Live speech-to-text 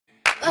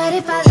But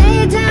if I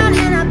lay down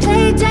and I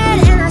play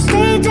dead and I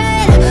stay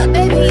dead,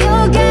 baby,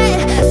 you'll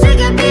get sick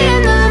of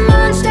being the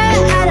monster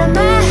out of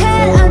my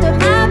head, under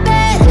my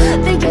bed,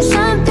 thinking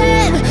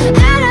something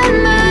out of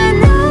my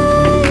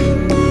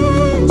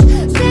nightmares.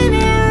 See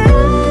me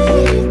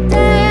right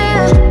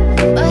there.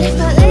 But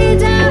if I lay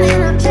down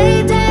and I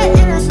play dead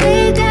and I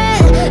stay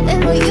dead, then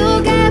will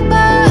you get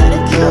bored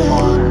again? Step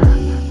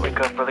 1, wake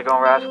up early, gon'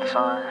 rise with the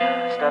sun.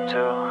 Step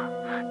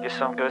 2, get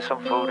some good, some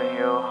food in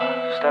you.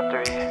 Step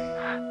 3,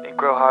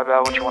 think real hard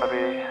about what you wanna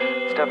be.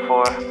 Step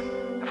 4,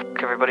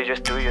 everybody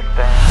just do your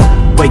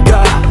thing. Wake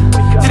up,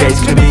 today's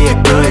gonna be a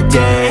good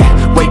day.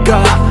 Wake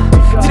up,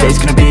 today's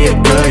gonna be a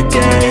good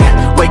day.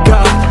 Wake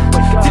up,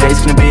 today's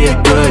gonna be a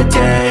good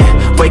day.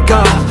 Wake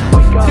up,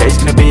 today's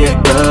gonna be a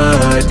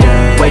good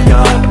day. Wake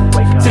up,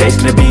 today's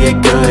gonna be a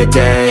good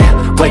day.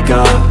 Wake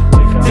up,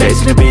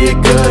 today's gonna be a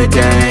good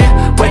day.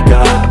 Wake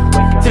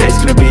up, today's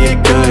gonna be a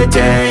good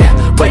day.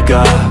 Wake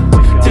up,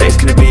 today's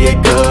gonna be a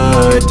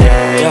good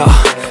day. Yo,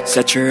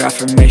 set your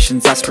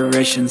affirmations,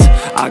 aspirations.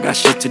 I got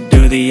shit to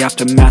do, the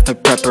aftermath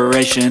of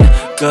preparation.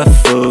 Good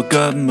food,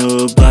 good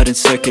mood, blood in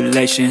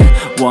circulation.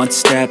 One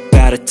step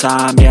at a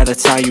time, yeah,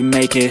 that's how you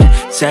make it.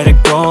 Set a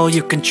goal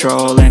you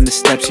control and the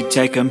steps you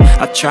take them.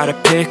 I try to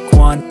pick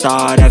one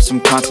thought, have some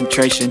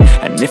concentration.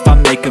 And if I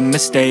make a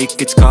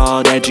mistake, it's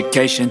called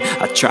education.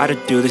 I try to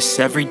do this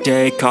every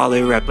day, call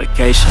it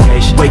replication.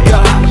 Wake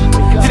up,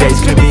 today's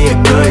gonna be a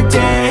good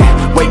day.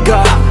 Wake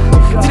up,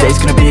 today's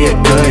gonna be a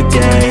good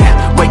day.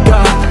 Wake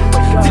up,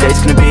 today's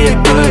gonna be a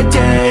good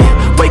day.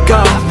 Wake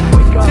up,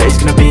 today's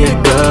gonna be a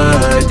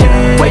good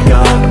day. Wake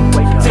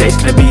up, today's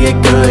gonna be a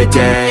good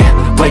day.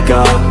 Wake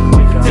up,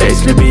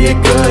 today's gonna be a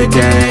good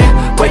day.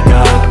 Wake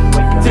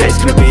up, today's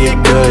gonna be a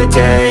good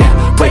day.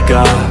 Wake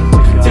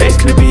up, today's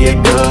gonna be a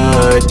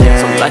good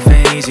day. So life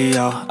ain't easy,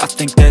 yo, I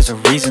think there's a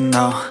reason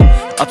though.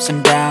 Ups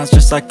and downs,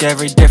 just like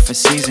every different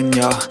season,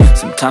 yo.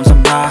 Sometimes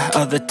I'm high,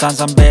 other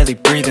times I'm barely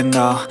breathing,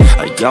 though.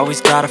 I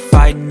always gotta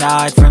fight and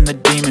hide from the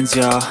demons,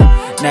 yo.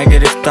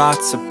 Negative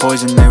thoughts are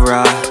poison, they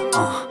rot.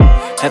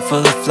 Head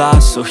full of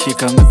flies, so here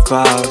come the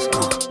clouds.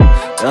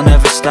 They'll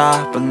never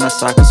stop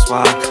unless I can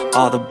swap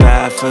all the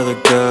bad for the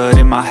good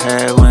in my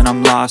head when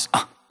I'm lost.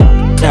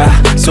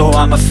 Yeah, so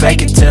I'ma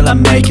fake it till I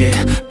make it.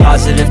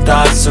 Positive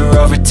thoughts are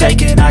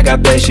overtaken, I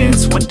got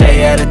patience. One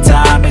day at a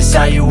time is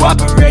how you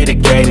operate a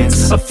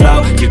cadence. A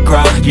flow, you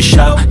grow, you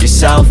show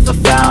yourself a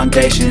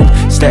foundation.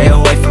 Stay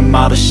away from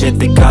all the shit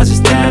that causes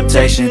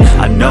temptation.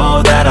 I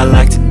know that I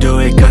like to do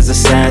it cause it's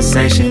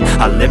sensation.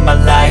 I live my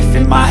life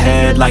in my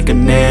head like a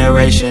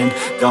narration.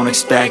 Don't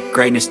expect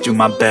greatness, do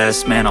my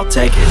best, man, I'll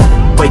take it.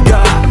 Wake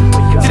up,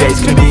 today's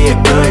gonna be a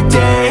good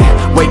day.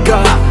 Wake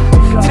up,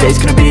 today's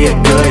gonna be a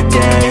good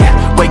day.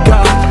 Wake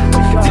up,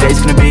 today's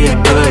gonna be a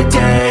good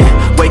day.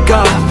 Wake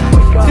up,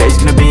 today's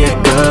gonna be a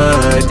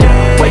good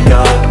day. Wake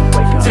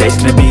up, today's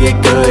gonna be a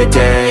good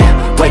day.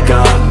 Wake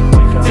up,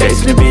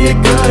 today's gonna be a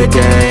good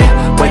day.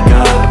 Wake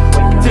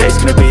up, today's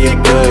gonna be a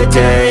good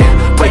day.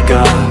 Wake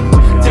up,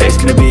 today's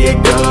gonna be a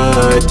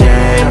good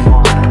day.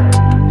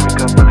 Wake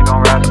up early,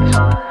 gon' rise with the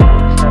sun.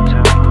 Step 2,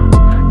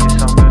 get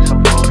some good,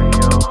 some food in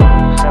you.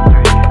 Step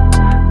 3,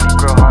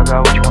 think real hard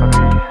about what you wanna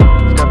be.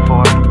 Step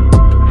 4,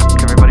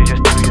 everybody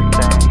just do your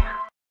thing.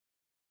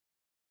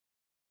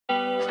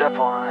 Step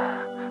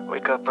 1,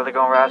 wake up early,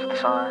 gon' rise with the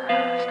sun.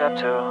 Step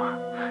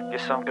 2,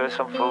 get some good,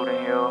 some food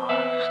in you.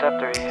 Step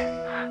 3,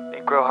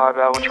 think real hard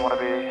about what you wanna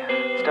be.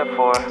 Step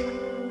 4,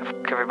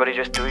 everybody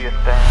just do your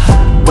thing.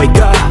 Wake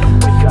up,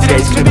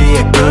 today's gonna be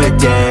a good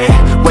day.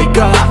 Wake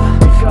up,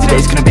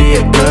 today's gonna be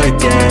a good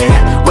day.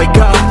 Wake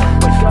up,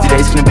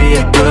 today's gonna be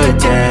a good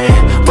day.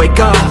 Wake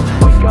up,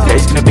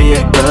 today's gonna be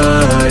a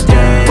good day.